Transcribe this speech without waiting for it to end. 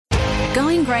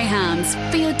Going Greyhounds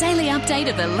for your daily update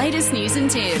of the latest news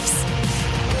and tips.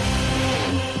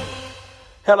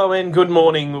 Hello and good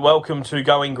morning. Welcome to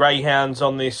Going Greyhounds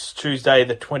on this Tuesday,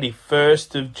 the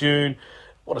 21st of June.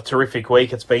 What a terrific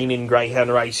week it's been in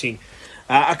greyhound racing.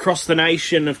 Across the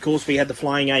nation, of course, we had the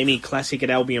Flying Amy Classic at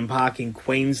Albion Park in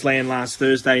Queensland last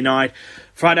Thursday night.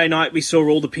 Friday night, we saw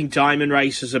all the Pink Diamond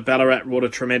races at Ballarat. What a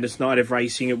tremendous night of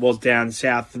racing it was down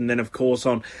south. And then, of course,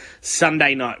 on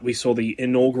Sunday night, we saw the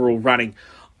inaugural running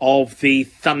of the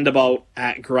Thunderbolt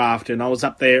at Grafton. I was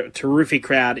up there, terrific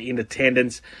crowd in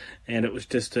attendance, and it was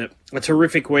just a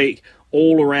terrific week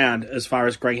all around as far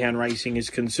as greyhound racing is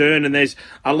concerned. And there's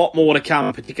a lot more to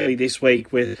come, particularly this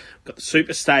week. We've got the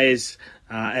Superstayers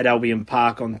at Albion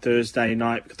Park on Thursday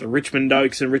night. We've got the Richmond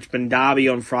Oaks and Richmond Derby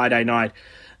on Friday night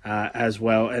as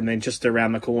well. And then just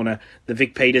around the corner, the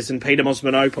Vic Peters and Peter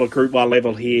Mosmanopoulos Group 1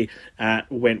 level here at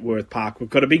Wentworth Park. We've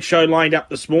got a big show lined up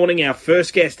this morning. Our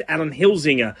first guest, Alan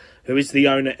Hilsinger, who is the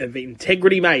owner of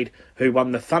Integrity Made, who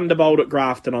won the Thunderbolt at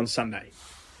Grafton on Sunday.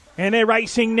 And they're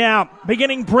racing now,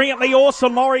 beginning brilliantly.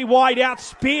 Orson Laurie wide out,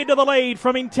 Spear to the lead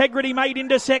from Integrity Made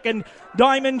into second.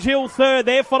 Diamond Jill third,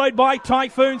 they're followed by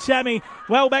Typhoon Sammy.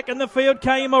 Well back in the field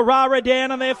came Aurora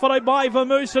down, and they're followed by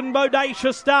Vamoose and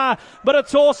Bodacious Star. But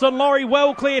it's Orson Laurie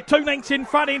well clear, 2 lengths in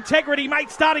front. Integrity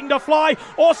Mate starting to fly.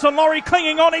 Orson Laurie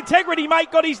clinging on. Integrity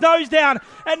Mate got his nose down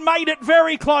and made it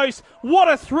very close.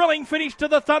 What a thrilling finish to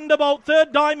the Thunderbolt.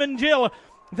 Third, Diamond Jill.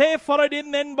 They're followed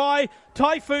in then by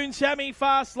Typhoon Sammy,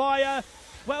 Fast Liar.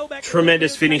 Well back.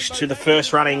 Tremendous finish to the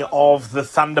first running of the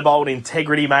Thunderbolt.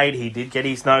 Integrity Made. He did get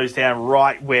his nose down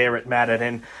right where it mattered,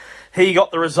 and he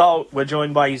got the result. We're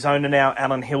joined by his owner now,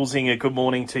 Alan Hilsinger. Good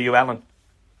morning to you, Alan.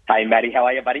 Hey, Matty. How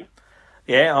are you, buddy?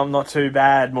 Yeah, I'm not too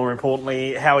bad. More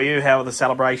importantly, how are you? How are the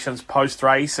celebrations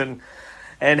post-race, and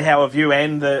how have you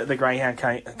and the greyhound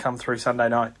come through Sunday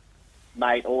night?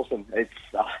 Mate, awesome. It's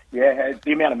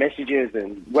the amount of messages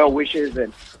and well wishes,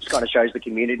 and just kind of shows the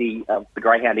community of the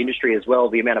greyhound industry as well.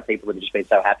 The amount of people that have just been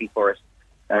so happy for us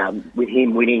with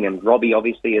him winning, and Robbie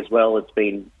obviously as well. It's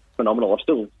been phenomenal.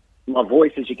 My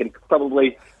voice, as you can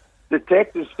probably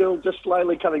detect, is still just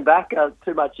slowly coming back.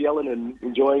 Too much yelling and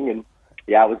enjoying, and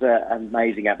yeah, it was an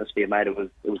amazing atmosphere, mate. It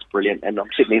was brilliant, and I'm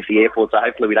sitting in the airport, so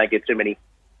hopefully we don't get too many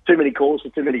calls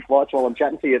or too many flights while I'm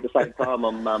chatting to you at the same time.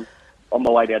 I'm on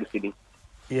my way down to Sydney.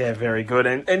 Yeah, very good.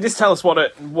 And just tell us what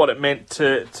it meant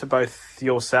to both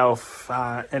yourself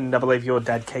and I believe your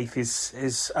dad Keith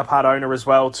is a part owner as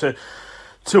well to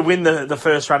win the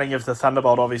first running of the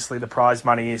Thunderbolt. Obviously, the prize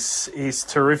money is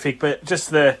terrific, but just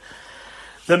the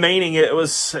meaning. It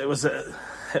was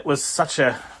such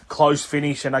a close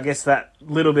finish, and I guess that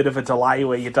little bit of a delay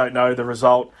where you don't know the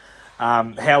result.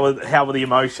 How were the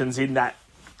emotions in that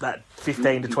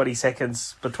 15 to 20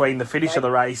 seconds between the finish of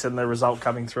the race and the result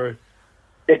coming through?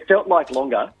 It felt like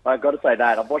longer. I've got to say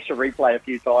that. I've watched the replay a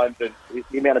few times, and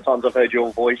the amount of times I've heard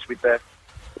your voice with the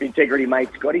Integrity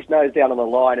Mate's got his nose down on the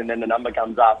line and then the number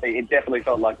comes up. It definitely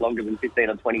felt like longer than 15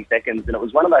 or 20 seconds, and it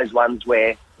was one of those ones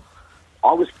where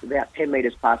I was about 10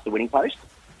 metres past the winning post.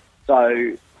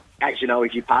 So, as you know,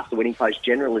 if you pass the winning post,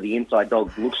 generally the inside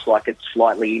dog looks like it's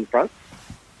slightly in front.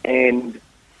 And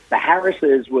the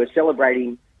Harrises were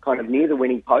celebrating kind of near the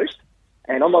winning post.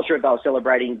 And I'm not sure if they were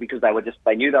celebrating because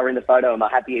they knew they were in the photo and they're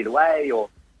happy either way, or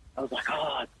I was like,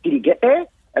 oh, did he get there?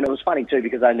 And it was funny too,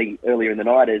 because only earlier in the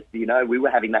night, as you know, we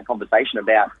were having that conversation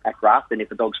about at Grafton, if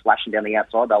the dog's flashing down the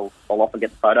outside, they'll often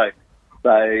get the photo.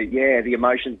 So yeah, the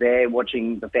emotions there,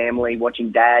 watching the family,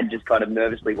 watching Dad just kind of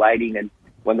nervously waiting, and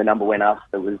when the number went up,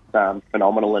 it was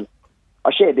phenomenal. And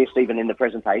I shared this even in the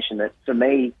presentation, that for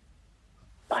me,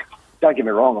 like, don't get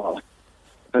me wrong,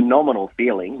 phenomenal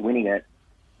feeling winning it.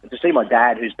 To see my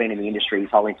dad, who's been in the industry his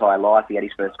whole entire life, he had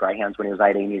his first greyhounds when he was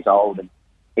 18 years old, and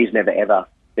he's never ever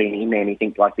been in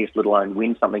anything like this, let alone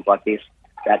win something like this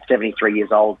at 73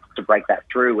 years old, to break that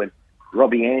through. And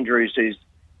Robbie Andrews,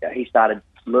 he started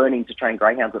learning to train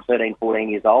greyhounds at 13, 14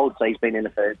 years old, so he's been in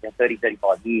it for 30,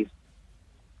 35 years.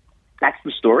 That's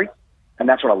the story, and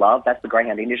that's what I love. That's the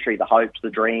greyhound industry, the hopes,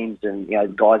 the dreams, and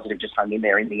the guys that have just hung in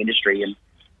there in the industry. And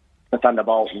the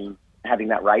Thunderbolt and having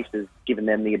that race has given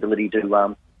them the ability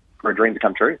to for a dream to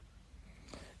come true.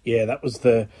 Yeah, that was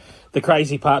the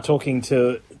crazy part, talking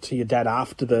to your dad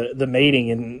after the meeting,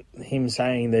 and him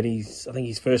saying that I think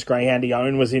his first greyhound he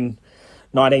owned was in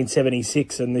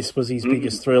 1976, and this was his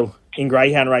biggest thrill in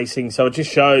greyhound racing. So it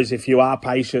just shows, if you are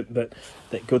patient, that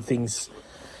good things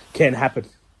can happen.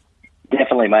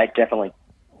 Definitely, mate, definitely.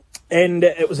 And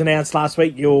it was announced last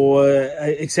week you're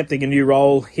accepting a new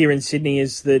role here in Sydney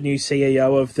as the new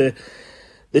CEO of the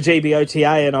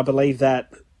GBOTA, and I believe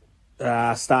that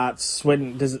starts.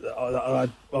 When does it,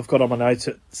 I've got on my notes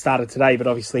it started today, but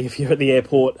obviously if you're at the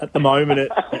airport at the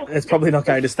moment, it's probably not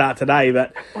going to start today.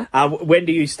 But when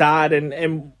do you start,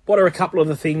 and what are a couple of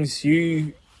the things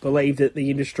you believe that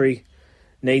the industry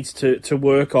needs to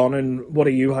work on, and what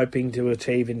are you hoping to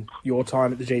achieve in your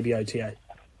time at the GBOTA?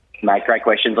 Mate, great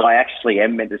questions. I actually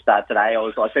am meant to start today.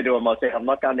 I said to him, I said, I'm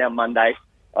not going down Monday.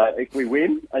 If we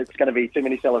win, it's going to be too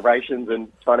many celebrations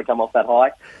and trying to come off that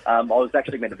high. I was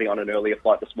actually meant to be on an earlier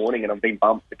flight this morning, and I've been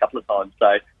bumped a couple of times.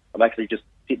 So I'm actually just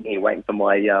sitting here waiting for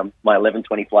my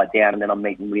 11:20 flight down, and then I'm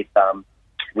meeting with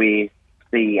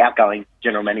the outgoing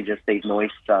general manager, Steve Noyce,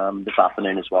 this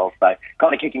afternoon as well. So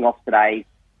kind of kicking off today,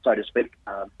 so to speak,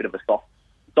 bit of a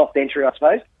soft entry, I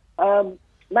suppose.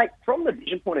 Mate, from the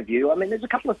vision point of view, I mean, there's a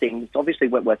couple of things. Obviously,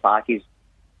 Wentworth Park is,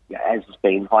 as has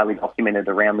been highly documented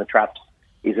around the traps,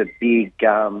 is a big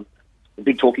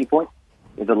talking point.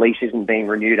 The lease isn't being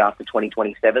renewed after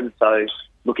 2027, so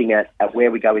looking at where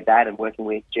we go with that and working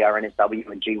with GRNSW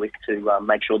and GWIC to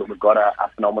make sure that we've got a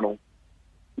phenomenal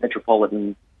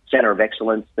metropolitan centre of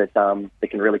excellence that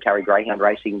can really carry greyhound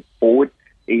racing forward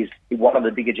is one of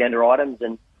the big agenda items.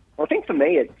 And I think for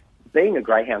me, it's being a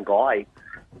greyhound guy,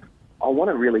 I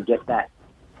want to really get that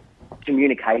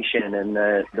communication and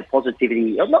the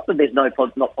positivity. Not that there's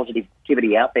not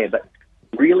positivity out there, but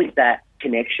really that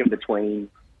connection between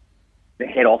the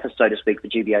head office, so to speak, the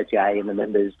GBOTA and the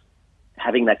members,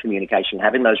 having that communication,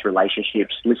 having those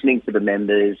relationships, listening to the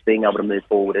members, being able to move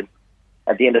forward. And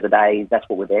at the end of the day, that's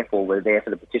what we're there for. We're there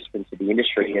for the participants of the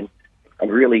industry and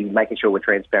really making sure we're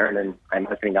transparent and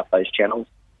opening up those channels.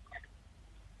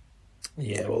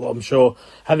 Yeah, well, I'm sure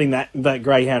having that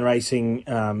greyhound racing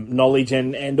knowledge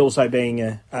and also being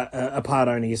a part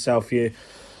owner yourself,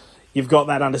 you've got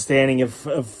that understanding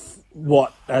of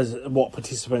what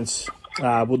participants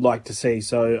would like to see.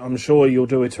 So I'm sure you'll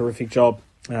do a terrific job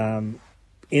in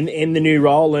the new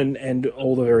role and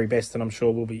all the very best. And I'm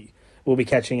sure we'll be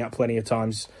catching up plenty of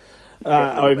times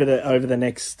over the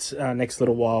next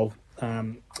little while.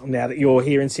 Now that you're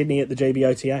here in Sydney at the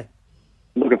GBOTA,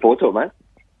 looking forward to it, mate.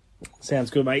 Sounds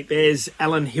good, mate. There's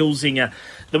Alan Hilsinger,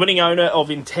 the winning owner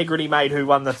of Integrity Mate, who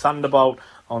won the Thunderbolt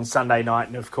on Sunday night,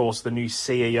 and of course the new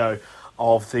CEO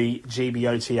of the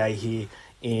GBOTA here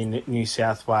in New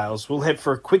South Wales. We'll head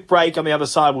for a quick break. On the other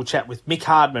side, we'll chat with Mick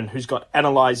Hardman, who's got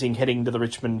Analysing heading to the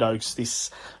Richmond Oaks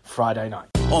this Friday night.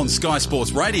 On Sky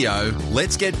Sports Radio,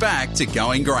 let's get back to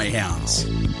Going Greyhounds.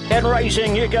 And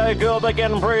racing, You Go Girl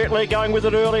began brilliantly, going with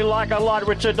it early like a light.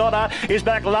 Richard Donner is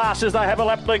back last as they have a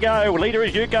lap to go. Leader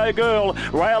is You Go Girl,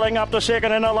 railing up to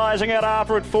second, analysing out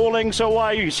after it, falling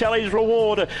away. Sally's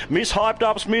Reward, mishyped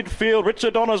up's midfield.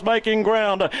 Richard Donner's making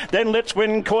ground. Then Let's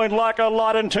Win Coin like a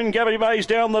light, and Gabby Mays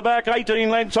down the back, 18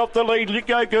 lengths off the lead. You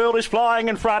Go Girl is flying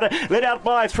in front, led out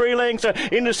by 3 lengths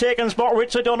in the second spot.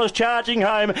 Richard Donner's charging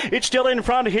home. It's still in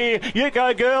front here. You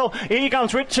Go Girl, here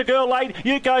comes Richard Girl late.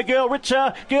 You Go Girl,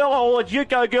 Richard Girl. You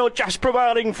Go Girl just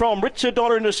prevailing from Richard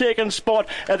Donner in the second spot,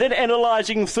 and then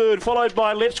Analysing third, followed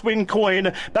by Let's Win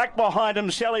Coin. Back behind him,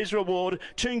 Sally's Reward.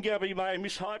 Toongabbie May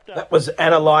mishyped up. That was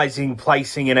Analysing,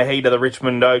 placing in a heat of the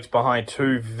Richmond Oaks behind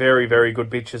 2 very, very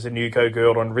good bitches, and You Go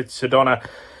Girl and Richard Donner.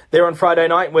 There on Friday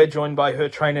night, we're joined by her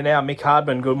trainer now, Mick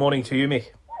Hardman. Good morning to you,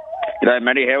 Mick. G'day,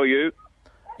 Matty. How are you?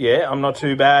 Yeah, I'm not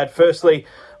too bad. Firstly,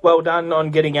 well done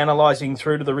on getting Analysing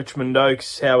through to the Richmond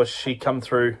Oaks. How has she come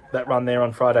through that run there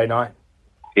on Friday night?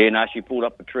 Yeah, no, she pulled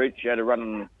up a treat. She had a run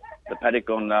in the paddock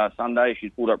on Sunday. She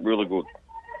pulled up really good.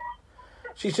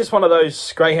 She's just one of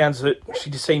those greyhounds that she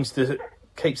just seems to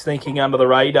keep sneaking under the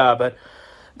radar, but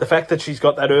the fact that she's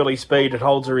got that early speed, it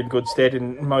holds her in good stead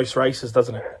in most races,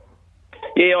 doesn't it?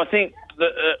 Yeah, I think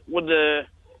with the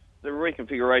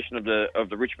reconfiguration of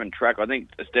the Richmond track, I think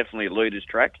it's definitely a leader's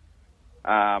track.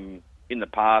 In the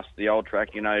past, the old track,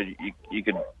 you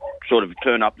could sort of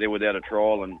turn up there without a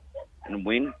trial and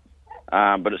win,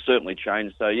 but it's certainly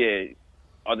changed. So, yeah,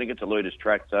 I think it's a leader's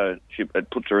track, so it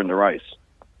puts her in the race.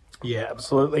 Yeah,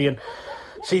 absolutely. And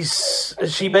she's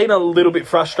been a little bit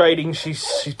frustrating.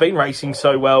 She's been racing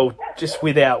so well, just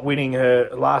without winning. Her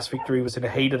last victory was in a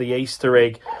heat of the Easter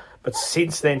egg, but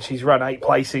since then she's run 8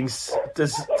 placings.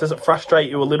 Does it frustrate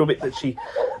you a little bit that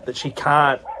she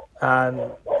can't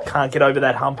get over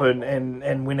that hump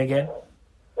and win again?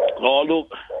 Oh, look,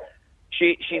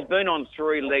 she's been on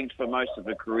 3 legs for most of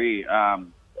her career.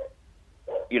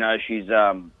 She's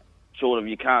sort of,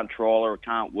 you can't trial her,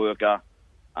 can't work her.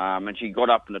 And she got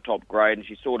up in the top grade, and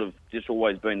she's sort of just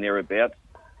always been thereabouts.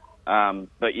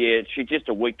 But yeah, she's just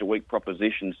a week-to-week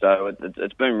proposition, so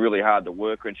it's been really hard to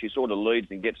work her, and she sort of leads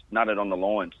and gets nutted on the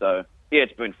line. So yeah,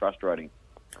 it's been frustrating.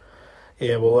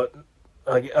 Yeah, well,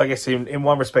 I guess in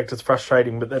one respect it's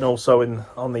frustrating, but then also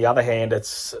on the other hand,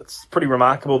 it's pretty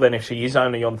remarkable then if she is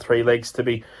only on 3 legs to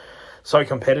be so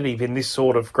competitive in this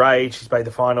sort of grade. She's made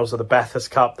the finals of the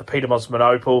Bathurst Cup, the Peter Mosman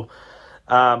Opal.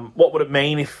 What would it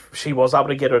mean if she was able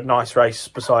to get a nice race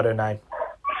beside her name?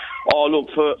 Oh, look,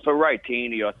 for Ray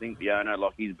Tandy, I think the owner,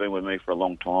 like, he's been with me for a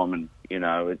long time, and, you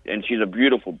know, and she's a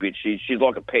beautiful bitch. She's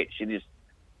like a pet. She just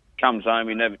comes home,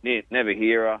 you never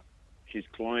hear her. She's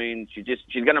clean. She's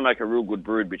going to make a real good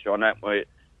brood bitch. I know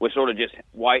we're sort of just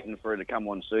waiting for her to come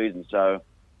on season, so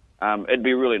it'd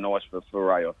be really nice for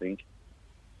Ray, I think.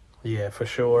 Yeah, for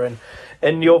sure.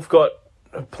 And you've got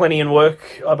plenty in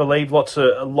work, I believe. Lots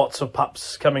of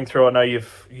pups coming through. I know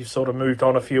you've sort of moved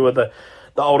on a few of the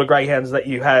older greyhounds that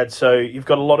you had, so you've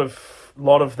got a lot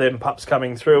of them pups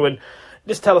coming through. And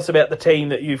just tell us about the team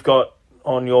that you've got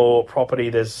on your property.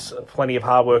 There's plenty of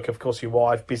hard work, of course. Your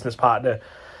wife, business partner,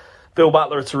 Bill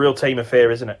Butler. It's a real team affair,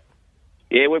 isn't it?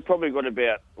 Yeah, we've probably got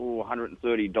about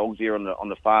 130 dogs here on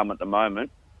the farm at the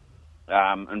moment.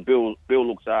 And Bill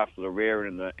looks after the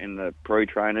rearing and the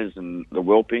pre-trainers and the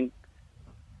whelping.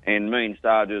 And me and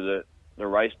Star do the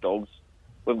race dogs.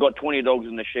 We've got 20 dogs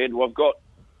in the shed.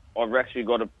 I've actually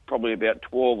got probably about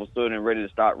 12 or 13 ready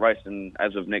to start racing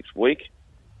as of next week.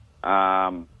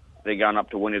 They're going up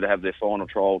to Winnie to have their final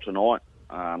trial tonight.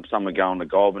 Some are going to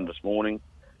Goulburn this morning.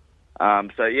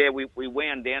 So, yeah, we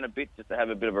wound down a bit just to have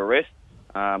a bit of a rest.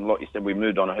 Like you said, we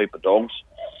moved on a heap of dogs.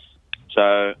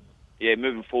 So, yeah,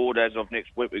 moving forward as of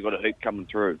next week, we've got a heap coming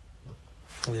through.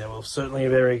 Yeah, well, certainly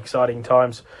very exciting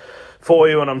times for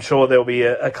you, and I'm sure there'll be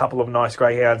a couple of nice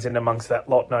greyhounds in amongst that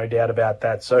lot, no doubt about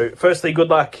that. So, firstly, good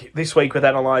luck this week with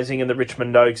analysing in the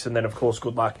Richmond Oaks, and then, of course,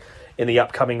 good luck in the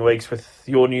upcoming weeks with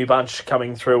your new bunch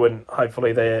coming through, and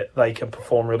hopefully they can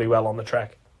perform really well on the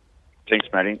track. Thanks,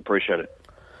 Matty. Appreciate it.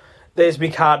 There's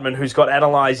Mick Hardman, who's got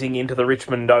analysing into the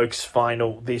Richmond Oaks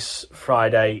final this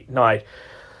Friday night.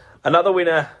 Another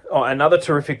winner, another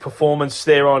terrific performance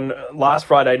there on last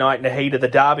Friday night in the heat of the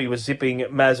Derby was Zipping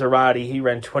Maserati. He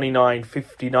ran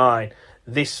 29.59.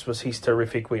 This was his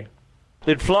terrific win.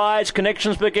 It flies,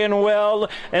 connections begin well,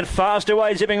 and fast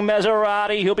away Zipping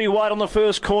Maserati. He'll be wide on the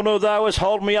first corner though as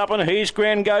Hold Me Up and He's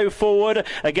Grand go forward.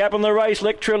 A gap in the race,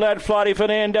 Lecture Lad, Flighty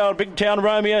Fernando and Big Town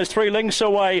Romeo's 3 lengths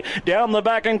away. Down the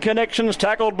back and connections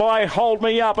tackled by Hold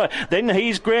Me Up. Then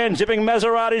He's Grand, Zipping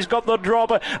Maserati's got the drop.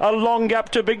 A long gap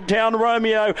to Big Town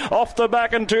Romeo. Off the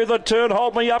back and to the turn,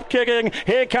 Hold Me Up kicking.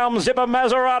 Here comes Zipper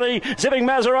Maserati. Zipping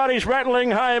Maserati's rattling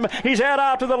home. He's out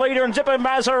after the leader and Zipper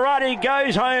Maserati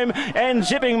goes home. And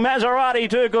Zipping Maserati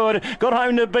too good. Got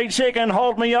home to beat second.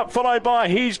 Hold Me Up followed by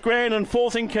He's Grand and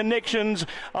fourth in connections.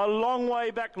 A long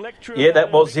way back. Lecture. Yeah, that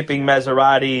was Zipping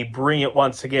Maserati. Brilliant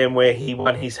once again where he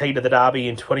won his heat of the Derby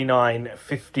in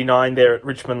 29.59 there at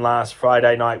Richmond last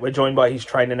Friday night. We're joined by his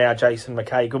trainer now, Jason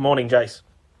McKay. Good morning, Jace.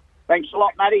 Thanks a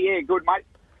lot, Matty. Yeah, good, mate.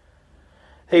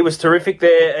 He was terrific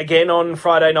there again on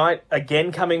Friday night.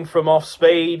 Again coming from off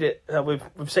speed.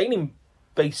 We've seen him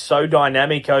be so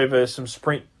dynamic over some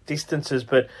sprint distances,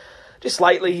 but just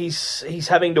lately he's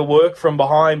having to work from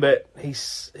behind, but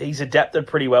he's adapted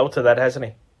pretty well to that, hasn't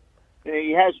he? Yeah,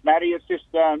 he has, Matty. It's just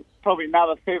probably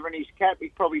another feather in his cap. He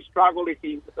probably struggled if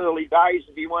in early days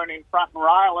if he weren't in front and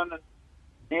railing, and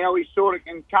now he sort of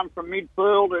can come from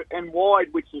midfield and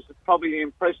wide, which is probably the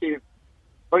impressive.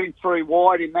 Been through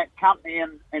wide in that company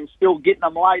and still getting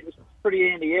them late. It's pretty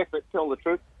handy effort, tell the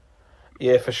truth.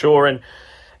 Yeah, for sure.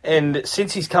 And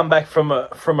since he's come back from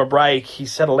a break,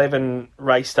 he's had 11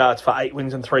 race starts for 8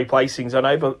 wins and 3 placings. I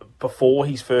know before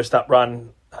his first up run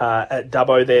at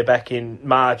Dubbo there back in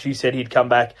March, you said he'd come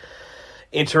back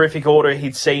in terrific order.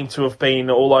 He'd seem to have been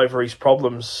all over his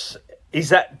problems. Is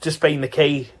that just been the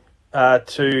key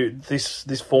to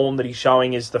this form that he's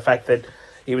showing, is the fact that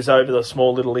he was over the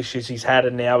small little issues he's had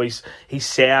and now he's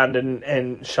sound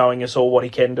and showing us all what he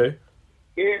can do?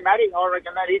 Yeah, Matty, I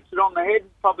reckon that hits it on the head.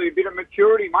 Probably a bit of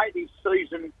maturity, mate. He's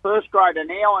seasoned first grader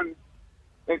now, and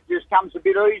it just comes a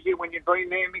bit easier when you've been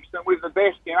there mixing it with the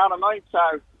best, you know what I mean?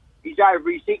 So he's over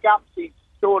his hiccups. He's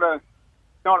sort of,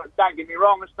 don't get me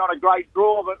wrong, it's not a great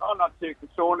draw, but I'm not too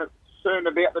concerned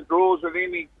about the draws with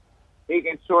him. He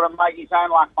can sort of make his own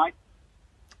luck, mate.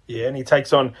 Yeah, and he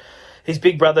takes on his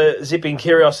big brother, Zipping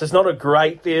Kyrgios. There's not a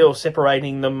great deal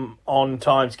separating them on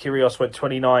times. Kyrgios went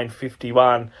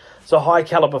 29.51. It's a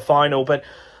high-caliber final, but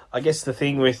I guess the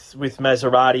thing with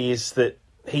Maserati is that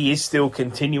he is still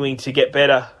continuing to get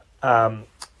better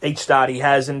each start he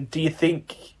has. And do you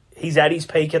think he's at his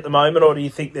peak at the moment, or do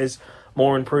you think there's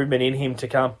more improvement in him to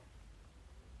come?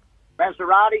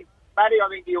 Maserati, Matty, I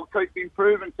think he'll keep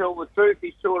improving, tell the truth.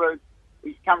 He's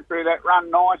come through that run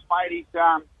nice, mate.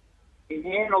 he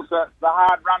handles the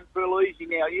hard run real easy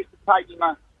now. It used to take him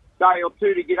a day or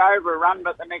two to get over a run,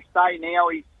 but the next day now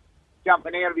he's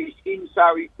jumping out of his skin.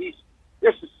 So he's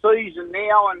just a season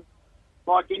now, and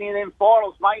like any of them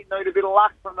finals, mate, need a bit of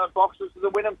luck from the boxes to the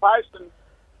winning post, and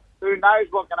who knows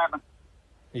what can happen.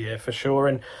 Yeah, for sure.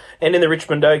 And in the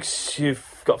Richmond Oaks,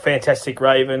 you've got Fantastic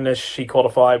Raven as she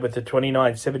qualified with the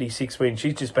 29.76 win.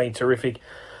 She's just been terrific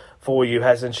for you,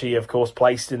 hasn't she? Of course,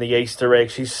 placed in the Easter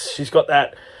egg. She's got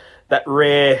that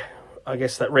rare, I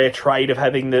guess, that rare trait of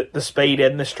having the speed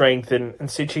and the strength.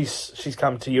 And since she's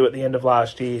come to you at the end of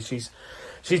last year, she's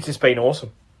just been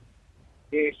awesome.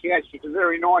 Yeah, she has. She's a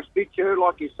very nice picture.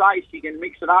 Like you say, she can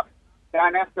mix it up.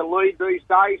 Don't have to lead these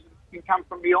days. Can come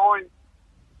from behind.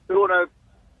 Sort of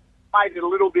made it a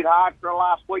little bit hard for her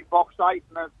last week, box 8.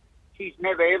 And she's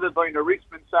never, ever been to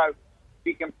Richmond, so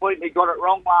she completely got it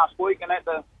wrong last week and had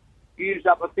to use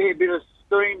up a fair bit of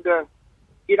steam to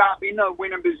get up in the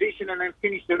winning position and then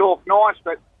finished it off nice.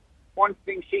 But one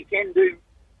thing she can do,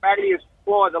 Maddie, is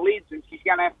fly the lids, and she's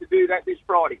going to have to do that this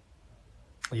Friday.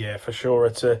 Yeah, for sure.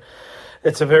 It's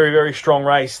a very, very strong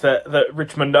race, that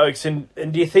Richmond Oaks. And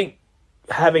do you think,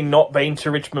 having not been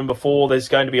to Richmond before, there's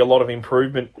going to be a lot of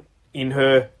improvement in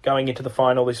her going into the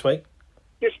final this week?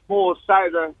 Just more so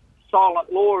the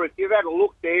Silent Law. If you've had a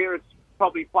look there, it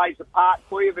probably plays a part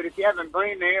for you. But if you haven't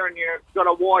been there and you've got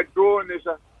a wide draw and there's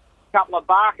a couple of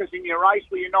barkers in your race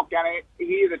where you're not going to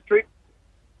hear the trip,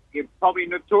 you're probably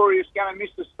notorious going to miss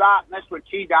the start, and that's what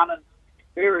she done. And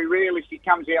very rarely she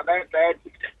comes out that bad.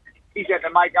 She's had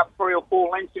to make up 3 or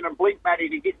 4 lengths in a blink, Matty,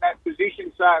 to get in that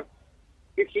position. So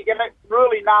if she can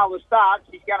really nail the start,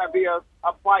 she's going to be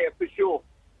a player for sure.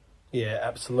 Yeah,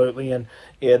 absolutely. And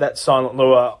yeah, that Silent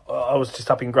Lure, I was just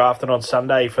up in Grafton on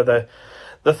Sunday for the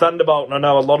Thunderbolt, and I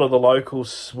know a lot of the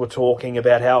locals were talking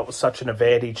about how it was such an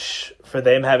advantage for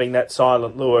them having that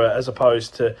Silent Lure as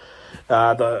opposed to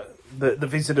the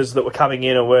visitors that were coming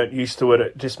in and weren't used to it.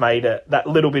 It just made that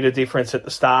little bit of difference at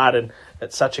the start, and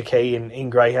it's such a key in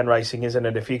greyhound racing, isn't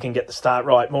it? If you can get the start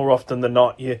right, more often than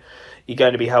not, you're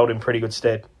going to be held in pretty good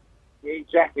stead. Yeah,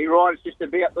 exactly right. It's just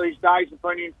about these days of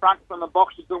being in front from the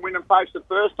boxes to winning post the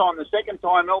first time. The second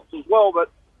time helps as well,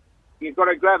 but you've got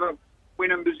to grab a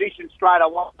winning position straight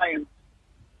away and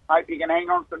hope you can hang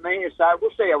on from there. So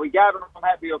we'll see how we go, but I'm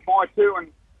happy with my 2.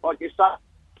 And like you say,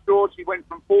 George, he went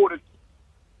from 4 to...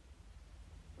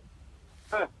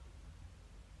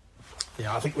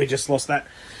 Yeah, I think we just lost that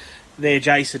there,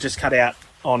 Jace. It just cut out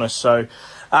on us. So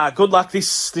good luck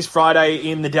this Friday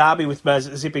in the Derby with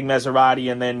Zipping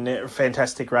Maserati, and then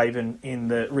Fantastic Raven in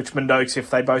the Richmond Oaks. If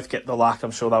they both get the luck,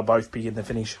 I'm sure they'll both be in the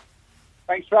finish.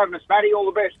 Thanks for having us, Matty. All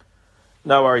the best.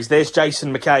 No worries. There's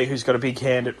Jason McKay, who's got a big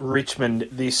hand at Richmond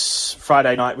this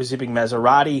Friday night with Zipping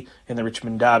Maserati in the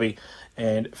Richmond Derby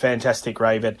and Fantastic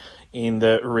Raven in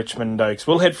the Richmond Oaks.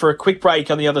 We'll head for a quick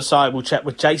break. On the other side, we'll chat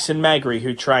with Jason Magri,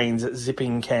 who trains at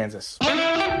Zipping, Kansas.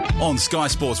 On Sky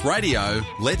Sports Radio,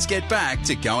 let's get back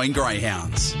to Going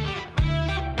Greyhounds.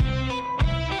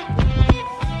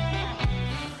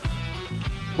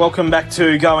 Welcome back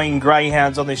to Going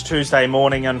Greyhounds on this Tuesday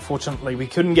morning. Unfortunately, we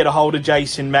couldn't get a hold of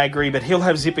Jason Magri, but he'll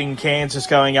have Zipping Kansas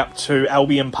going up to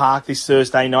Albion Park this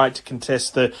Thursday night to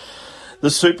contest the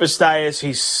Super Stayers.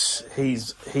 He's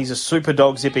a super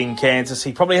dog, Zipping Kansas.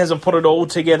 He probably hasn't put it all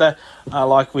together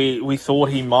like we thought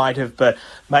he might have, but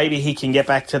maybe he can get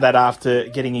back to that after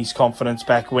getting his confidence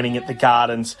back, winning at the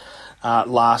Gardens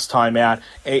last time out.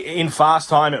 In fast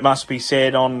time, it must be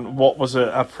said, on what was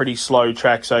a pretty slow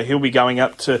track. So he'll be going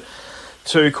up to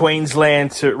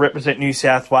Queensland to represent New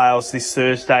South Wales this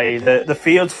Thursday. The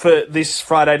fields for this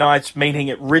Friday night's meeting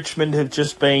at Richmond have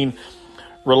just been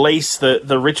released.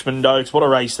 The Richmond Oaks, what a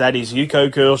race that is.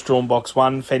 Yuko Girls drawn box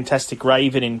 1, Fantastic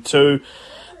Raven in 2.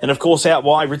 And of course out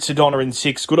wide, Richard Donner in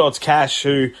 6. Good Odds Cash,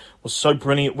 who was so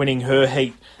brilliant winning her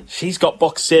heat. She's got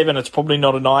box 7. It's probably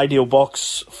not an ideal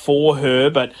box for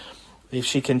her, but if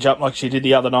she can jump like she did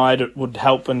the other night, it would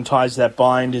help and ties that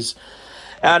bind. Is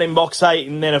out in box 8.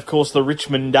 And then, of course, the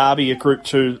Richmond Derby at Group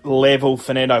 2 level.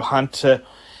 Fernando Hunter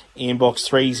in box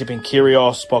 3. Zipping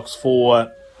Kyrgios, box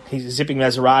 4. He's Zipping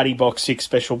Maserati, box 6.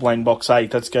 Special Blend, box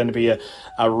 8. That's going to be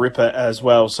a ripper as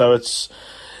well. So it's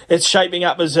shaping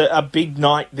up as a big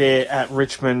night there at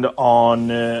Richmond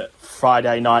on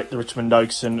Friday night, the Richmond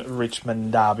Oaks and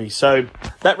Richmond Derby. So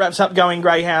that wraps up Going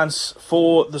Greyhounds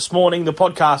for this morning. The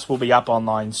podcast will be up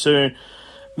online soon.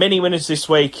 Many winners this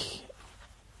week.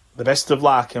 The best of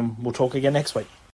luck, and we'll talk again next week.